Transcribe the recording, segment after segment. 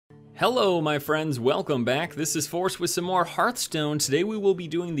Hello my friends, welcome back. This is Force with some more Hearthstone. Today we will be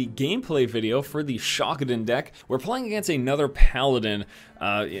doing the gameplay video for the Shockadin deck. We're playing against another Paladin.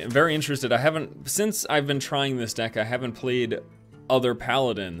 Very interested. Since I've been trying this deck, I haven't played other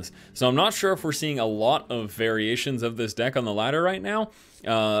Paladins. So I'm not sure if we're seeing a lot of variations of this deck on the ladder right now.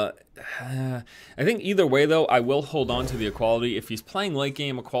 I think either way though, I will hold on to the equality. If he's playing late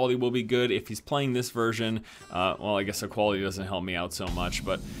game, equality will be good. If he's playing this version, well, I guess equality doesn't help me out so much,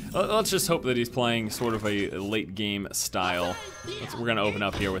 but let's just hope that he's playing sort of a late game style. We're gonna open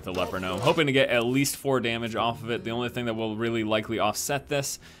up here with the Leper Gnome, hoping to get at least 4 damage off of it. The only thing that will really likely offset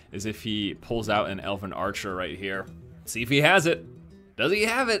this is if he pulls out an Elven Archer right here. See if he has it. Does he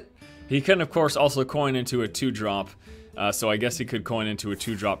have it? He can, of course, also coin into a 2-drop. So I guess he could coin into a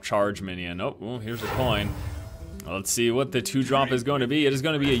 2-drop charge minion. Oh, well, here's a coin. Let's see what the 2-drop is going to be. It is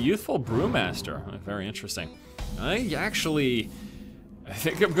going to be a Youthful Brewmaster. Very interesting. I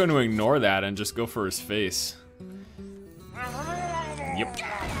think I'm going to ignore that and just go for his face. Yep.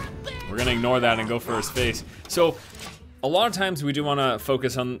 We're going to ignore that and go for his face. So a lot of times we do want to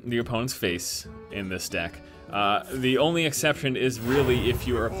focus on the opponent's face in this deck. The only exception is really if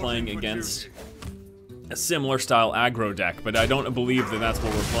you are playing against a similar style aggro deck, but I don't believe that that's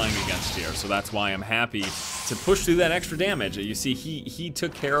what we're playing against here, so that's why I'm happy to push through that extra damage. You see, he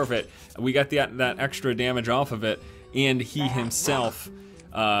took care of it. We got that extra damage off of it, and he himself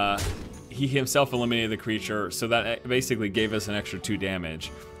eliminated the creature, so that basically gave us an extra 2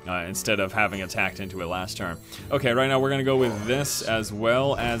 damage. Instead of having attacked into it last turn. Okay, right now we're gonna go with this as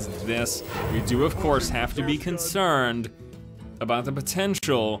well as this. We do, of course, have to be concerned about the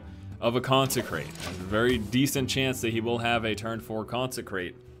potential of a Consecrate. There's a very decent chance that he will have a turn 4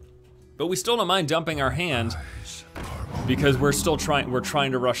 Consecrate. But we still don't mind dumping our hand because we're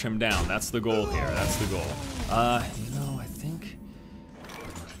trying to rush him down. That's the goal here, that's the goal. You know, I think...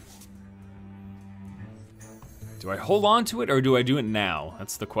 Do I hold on to it or do I do it now?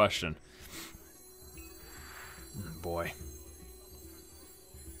 That's the question. Boy.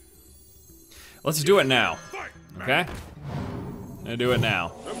 Let's do it now, okay? I'm gonna do it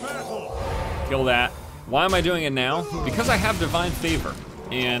now. Kill that. Why am I doing it now? Because I have Divine Favor,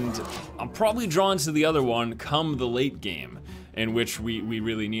 and I'm probably drawn to the other one come the late game, in which we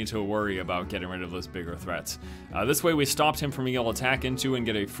really need to worry about getting rid of those bigger threats. This way we stopped him from being able to attack into and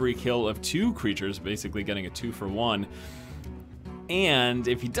get a free kill of 2 creatures, basically getting a 2-for-1. And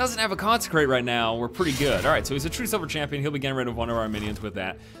if he doesn't have a Consecrate right now, we're pretty good. All right, so he's a True Silver Champion. He'll be getting rid of one of our minions with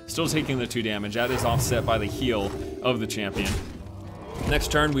that. Still taking the 2 damage. That is offset by the heal of the champion.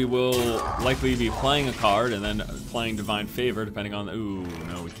 Next turn, we will likely be playing a card and then playing Divine Favor, depending on the... Ooh,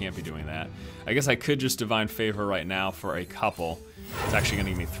 no, we can't be doing that. I guess I could just Divine Favor right now for a couple. It's actually gonna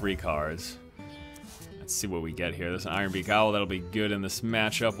give me 3 cards. Let's see what we get here. This Ironbeak Owl, that'll be good in this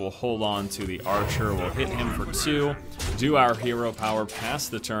matchup. We'll hold on to the Archer. We'll hit him for 2. Do our hero power, pass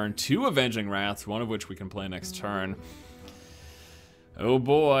the turn. 2 Avenging Wraths, one of which we can play next turn. Oh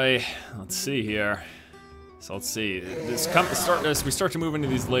boy, let's see here. So let's see, as we start to move into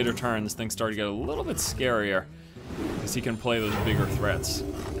these later turns, things start to get a little bit scarier, because he can play those bigger threats.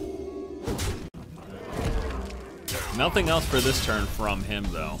 Nothing else for this turn from him,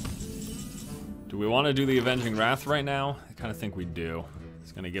 though. Do we want to do the Avenging Wrath right now? I kind of think we do.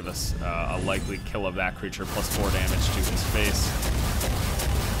 It's going to give us a likely kill of that creature, plus 4 damage to his face.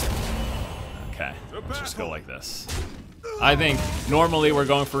 Okay, let's just go like this. I think normally we're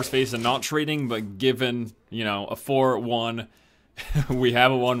going first phase and not trading, but given, you know, a 4-1, we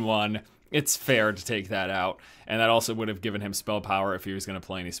have a 1-1, it's fair to take that out. And that also would have given him spell power if he was going to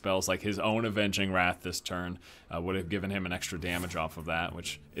play any spells, like his own Avenging Wrath this turn would have given him an extra damage off of that,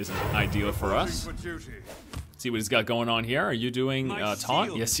 which isn't ideal for us. See what he's got going on here. Are you doing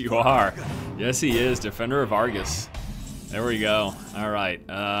taunt? Yes, you are. Yes, he is. Defender of Argus. There we go. All right.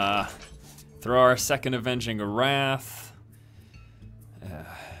 Throw our second Avenging Wrath.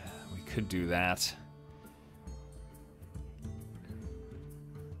 We could do that.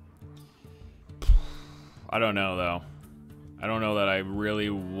 I don't know, though. I don't know that I really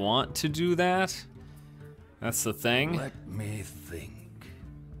want to do that. That's the thing. Let me think.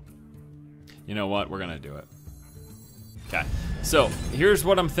 You know what? We're gonna do it. Okay. So here's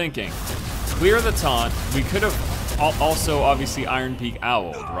what I'm thinking. Clear the taunt. We could have also obviously Ironbeak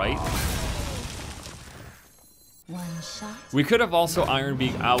Owled, right? We could have also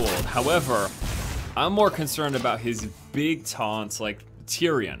Ironbeak Owled. However, I'm more concerned about his big taunts like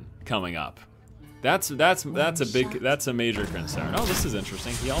Tyrion coming up. That's a major concern. Oh, this is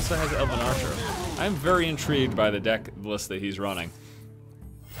interesting. He also has Elven Archer. I'm very intrigued by the deck list that he's running.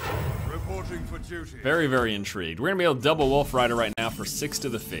 Reporting for duty. Very, very intrigued. We're gonna be able to double Wolf Rider right now for 6 to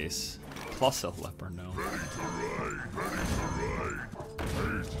the face, plus a Leper Gnome.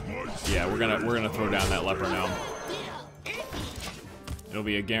 Yeah, we're gonna throw down that Leper Gnome. It'll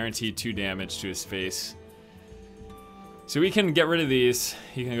be a guaranteed 2 damage to his face. So we can get rid of these.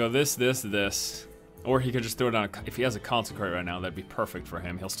 He can go this, this, this. Or he could just throw down, if he has a Consecrate right now, that'd be perfect for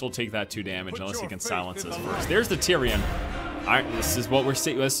him. He'll still take that 2 damage unless he can silence us first. There's the Tyrion. This is what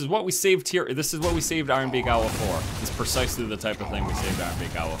we saved Iron Beak Owl for. This is precisely the type of thing we saved Iron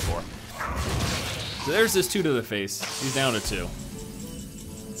Beak Owl for. So there's this 2 to the face. He's down to 2.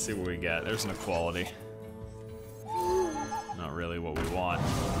 Let's see what we get. There's an equality. Not really what we want.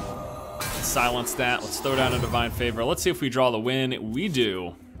 Let's silence that. Let's throw down a Divine Favor. Let's see if we draw the win. We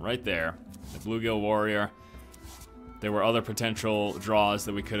do, right there. The Bluegill Warrior. There were other potential draws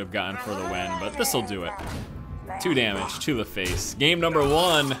that we could have gotten for the win, but this'll do it. 2 damage to the face. Game number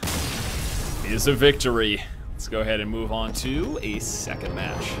 1 is a victory. Let's go ahead and move on to a second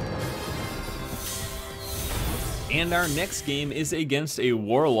match. And our next game is against a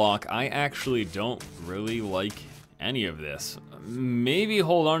Warlock. I actually don't really like any of this. Maybe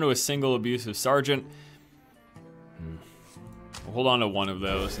hold on to a single Abusive Sergeant. We'll hold on to one of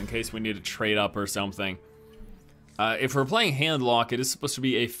those in case we need to trade up or something. If we're playing Hand Lock, it is supposed to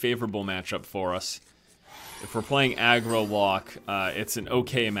be a favorable matchup for us. If we're playing Aggro Lock, it's an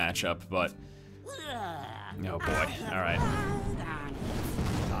okay matchup, but... Oh boy, alright.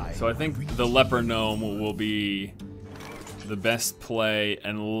 So I think the Leper Gnome will be the best play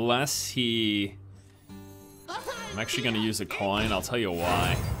unless he... I'm actually going to use a coin. I'll tell you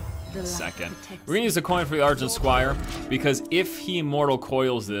why in a second. We're going to use a coin for the Argent Squire because if he Immortal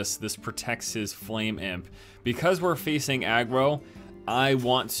Coils this protects his Flame Imp. Because we're facing aggro, I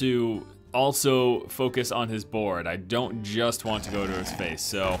want to also focus on his board. I don't just want to go to his face.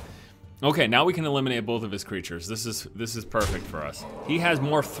 So, okay, now we can eliminate both of his creatures. This is perfect for us. He has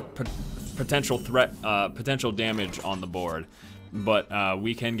more potential damage on the board, but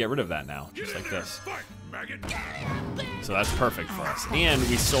we can get rid of that now, just like this. So that's perfect for us. And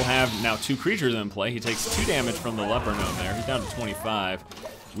we still have now 2 creatures in play. He takes 2 damage from the Leper Gnome there. He's down to 25.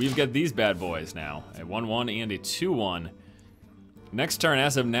 We've got these bad boys now, a 1/1 and a 2/1. Next turn,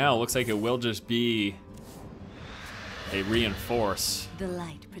 as of now, looks like it will just be a reinforce. The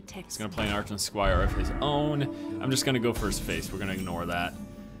light protects. He's gonna play an Argent Squire of his own. I'm just gonna go for his face. We're gonna ignore that.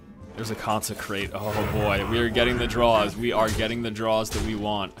 There's a Consecrate. Oh boy, we are getting the draws. We are getting the draws that we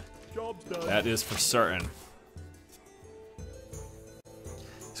want. That is for certain.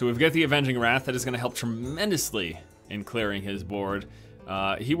 So we've got the Avenging Wrath that is going to help tremendously in clearing his board.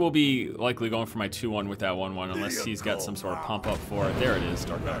 He will be likely going for my 2/1 with that 1/1 unless he's got some sort of pump up for it. There it is,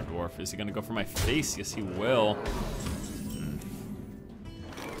 Dark Iron Dwarf. Is he going to go for my face? Yes, he will.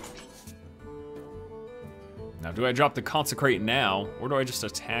 Now, do I drop the Consecrate now, or do I just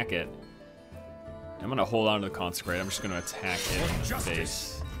attack it? I'm going to hold on to the Consecrate. I'm just going to attack it in the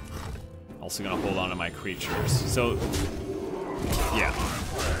face. Also going to hold on to my creatures. So, yeah.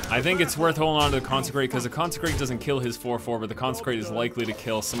 I think it's worth holding on to the Consecrate because the Consecrate doesn't kill his 4/4, but the Consecrate is likely to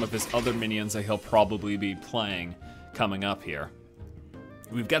kill some of his other minions that he'll probably be playing coming up here.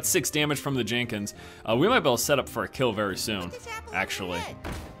 We've got 6 damage from the Jenkins. We might be able to set up for a kill very soon, actually.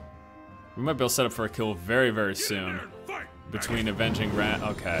 We might be able to set up for a kill very, very soon. Between Avenging Wrath.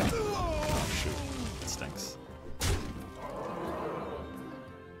 Okay. Oh, shoot. It stinks.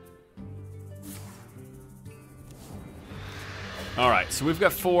 Alright, so we've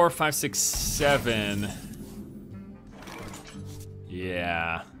got 4, 5, 6, 7.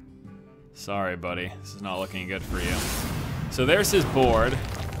 Yeah. Sorry, buddy. This is not looking good for you. So there's his board.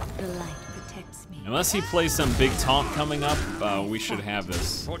 The light protects me. Unless he plays some big taunt coming up, we should have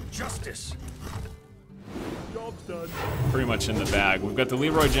this. For justice. Job's done. Pretty much in the bag. We've got the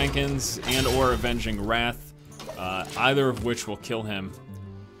Leroy Jenkins and or Avenging Wrath, either of which will kill him.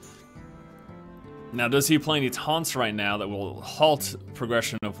 Now, does he play any taunts right now that will halt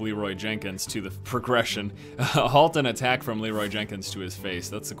progression of Leroy Jenkins to the progression? Halt an attack from Leroy Jenkins to his face?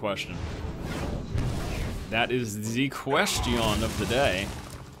 That's the question. That is the question of the day.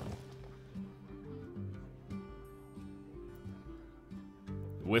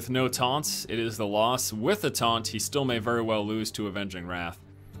 With no taunts, it is the loss. With a taunt, he still may very well lose to Avenging Wrath.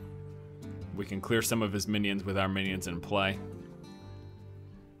 We can clear some of his minions with our minions in play.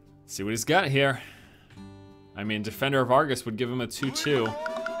 See what he's got here. I mean, Defender of Argus would give him a 2/2.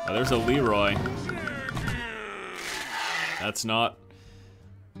 Oh, there's a Leroy. That's not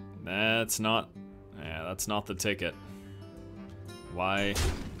the ticket. Why?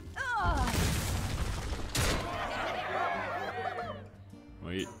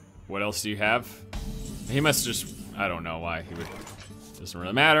 What else do you have? He must just, I don't know why he would, doesn't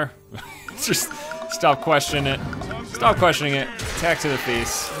really matter. Just stop questioning it. Stop questioning it. Attack to the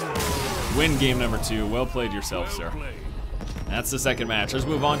face. Win game number 2. Well played yourself, sir. That's the second match. Let's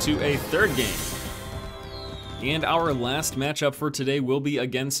move on to a third game. And our last matchup for today will be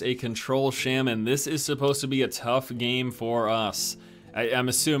against a Control Shaman. This is supposed to be a tough game for us. I'm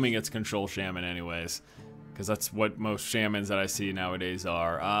assuming it's Control Shaman anyways, because that's what most Shamans that I see nowadays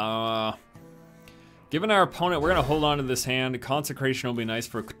are. Given our opponent, we're going to hold on to this hand. Consecration will be nice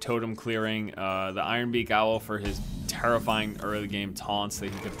for totem clearing. The Ironbeak Owl for his terrifying early game taunts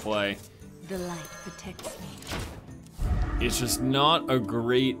that he could play. The light protects me. It's just not a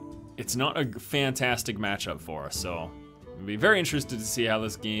great, it's not a fantastic matchup for us, so I'll be very interested to see how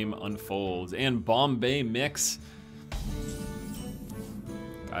this game unfolds. And Bombay Mix.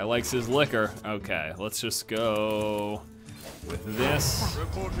 Guy likes his liquor. Okay, let's just go with this.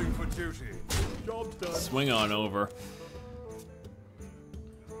 Reporting for duty. Job done. Swing on over.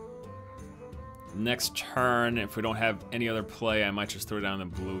 Next turn, if we don't have any other play, I might just throw down the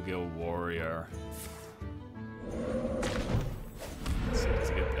Bluegill Warrior. Let's see, does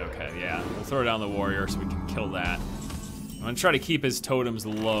he get, okay, yeah. We'll throw down the Warrior so we can kill that. I'm gonna try to keep his totems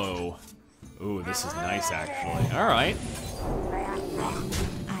low. Ooh, this is nice, actually. All right.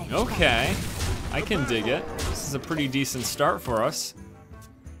 Okay, I can dig it. This is a pretty decent start for us.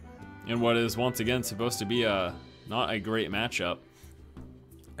 In what is, once again, supposed to be a not a great matchup.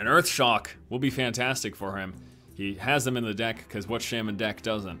 An Earth Shock will be fantastic for him. He has them in the deck, because what Shaman deck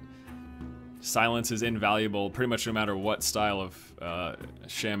doesn't? Silence is invaluable pretty much no matter what style of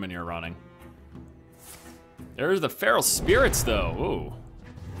Shaman you're running. There's the Feral Spirits, though. Ooh.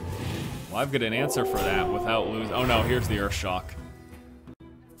 Well, I've got an answer for that without losing. Oh no, here's the Earth Shock.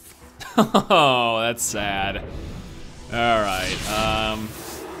 Oh, that's sad. All right,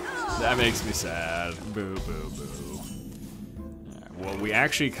 that makes me sad. Boo, boo, boo. Right, well, we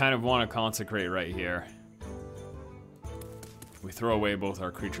actually kind of want to consecrate right here. We throw away both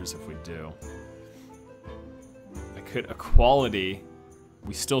our creatures if we do. I could equality.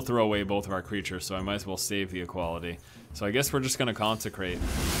 We still throw away both of our creatures, so I might as well save the equality. So I guess we're just gonna consecrate.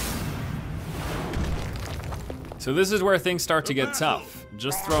 So this is where things start to get tough.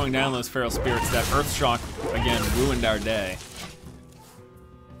 Just throwing down those Feral Spirits, that Earth Shock, again, ruined our day.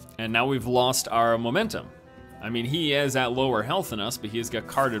 And now we've lost our momentum. I mean, he is at lower health than us, but he's got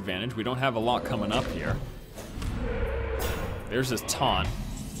card advantage. We don't have a lot coming up here. There's his taunt,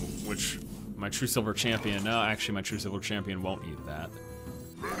 which my True Silver Champion, no, actually my True Silver Champion won't eat that.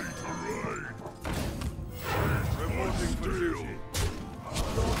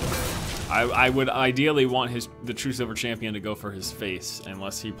 I would ideally want the True Silver Champion to go for his face,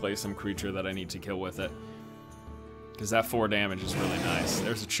 unless he plays some creature that I need to kill with it. Because that 4 damage is really nice.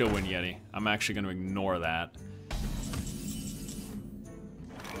 There's a Chillwind Yeti. I'm actually going to ignore that.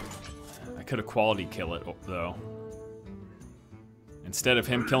 I could equality kill it, though. Instead of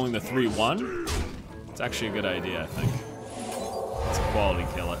him killing the 3/1, it's actually a good idea, I think. Let's equality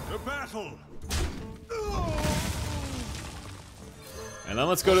kill it. And then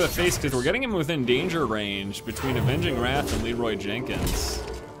let's go to the face, because we're getting him within danger range between Avenging Wrath and Leroy Jenkins.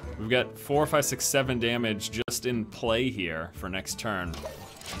 We've got 4, 5, 6, 7 damage just in play here for next turn.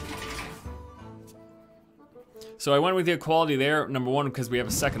 So I went with the equality there, number 1, because we have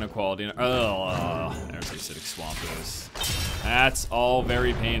a second equality. Oh, there's the Acidic Swamp goes. That's all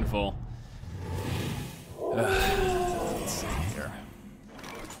very painful. Let's see here.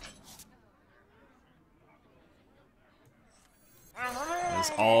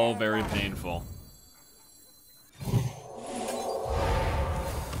 It's all very painful.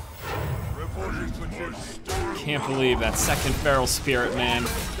 Can't believe that second Feral Spirit, man.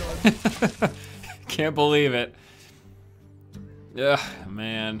 Can't believe it. Ugh,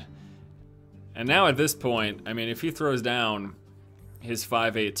 man. And now at this point, I mean, if he throws down his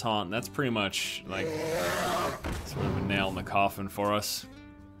 5/8 taunt, that's pretty much like sort of a nail in the coffin for us.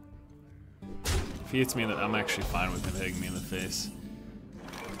 If he hits me, I'm actually fine with him hitting me in the face.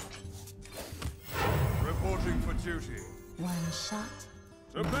 Reporting for duty. One shot.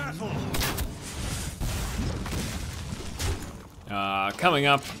 To battle. Coming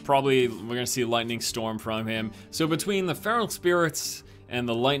up, probably we're gonna see Lightning Storm from him. So between the Feral Spirits and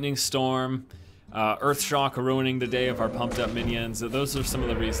the Lightning Storm, Earth Shock ruining the day of our pumped up minions, those are some of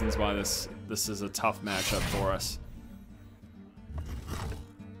the reasons why this is a tough matchup for us.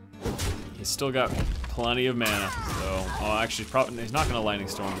 He's still got plenty of mana, so actually probably he's not gonna Lightning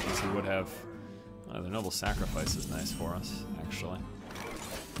Storm because he would have. The Noble Sacrifice is nice for us, actually.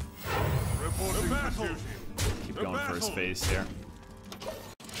 Keep going for his face here.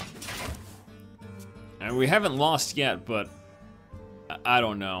 And we haven't lost yet, but I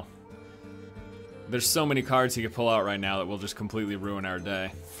don't know. There's so many cards he could pull out right now that will just completely ruin our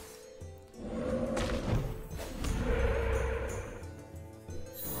day.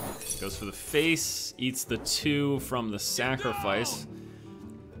 Goes for the face, eats the 2 from the sacrifice.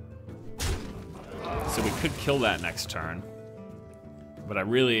 So we could kill that next turn. But I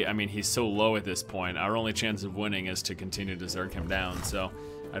mean, he's so low at this point. Our only chance of winning is to continue to Zerg him down, so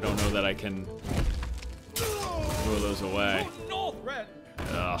I don't know that I can throw those away.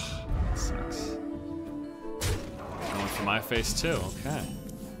 Ugh, that sucks. Going for my face too, okay.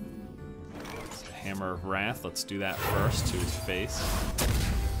 Hammer of Wrath, let's do that first to his face.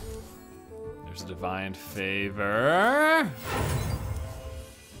 There's Divine Favor.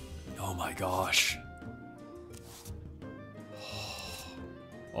 Oh my gosh.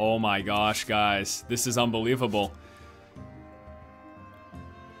 Oh my gosh, guys. This is unbelievable.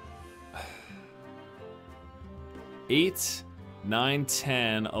 Eight, 9,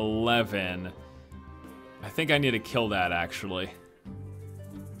 10, 11. I think I need to kill that, actually.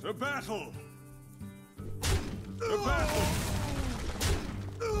 To battle! To battle!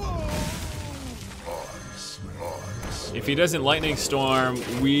 If he doesn't Lightning Storm,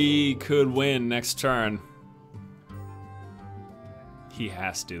 we could win next turn. He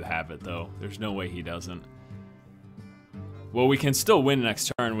has to have it, though. There's no way he doesn't. Well, we can still win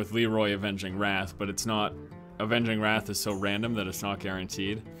next turn with Leroy Avenging Wrath, but it's not... Avenging Wrath is so random that it's not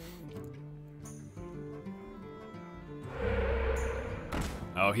guaranteed.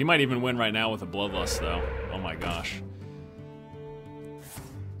 Oh, he might even win right now with a Bloodlust, though. Oh my gosh.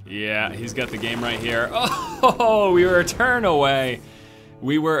 Yeah, he's got the game right here. Oh, we were a turn away.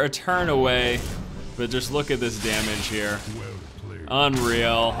 We were a turn away. But just look at this damage here.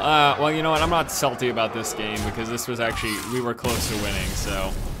 Unreal. Well, you know what? I'm not salty about this game because this was actually, we were close to winning,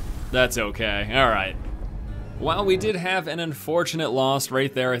 so that's okay. All right. While we did have an unfortunate loss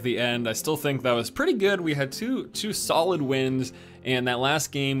right there at the end, I still think that was pretty good. We had two solid wins, and that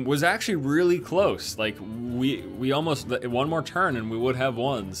last game was actually really close. Like, we almost, one more turn and we would have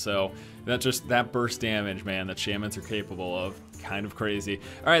won, so that burst damage, man, that Shamans are capable of. Kind of crazy.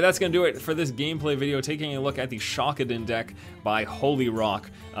 All right, that's gonna do it for this gameplay video, taking a look at the Shockadin deck by Holy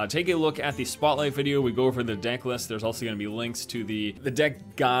Rock. Take a look at the Spotlight video. We go over the deck list. There's also gonna be links to the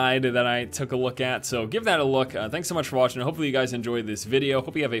deck guide that I took a look at, so give that a look. Thanks so much for watching. Hopefully you guys enjoyed this video.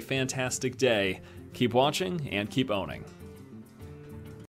 Hope you have a fantastic day. Keep watching and keep owning.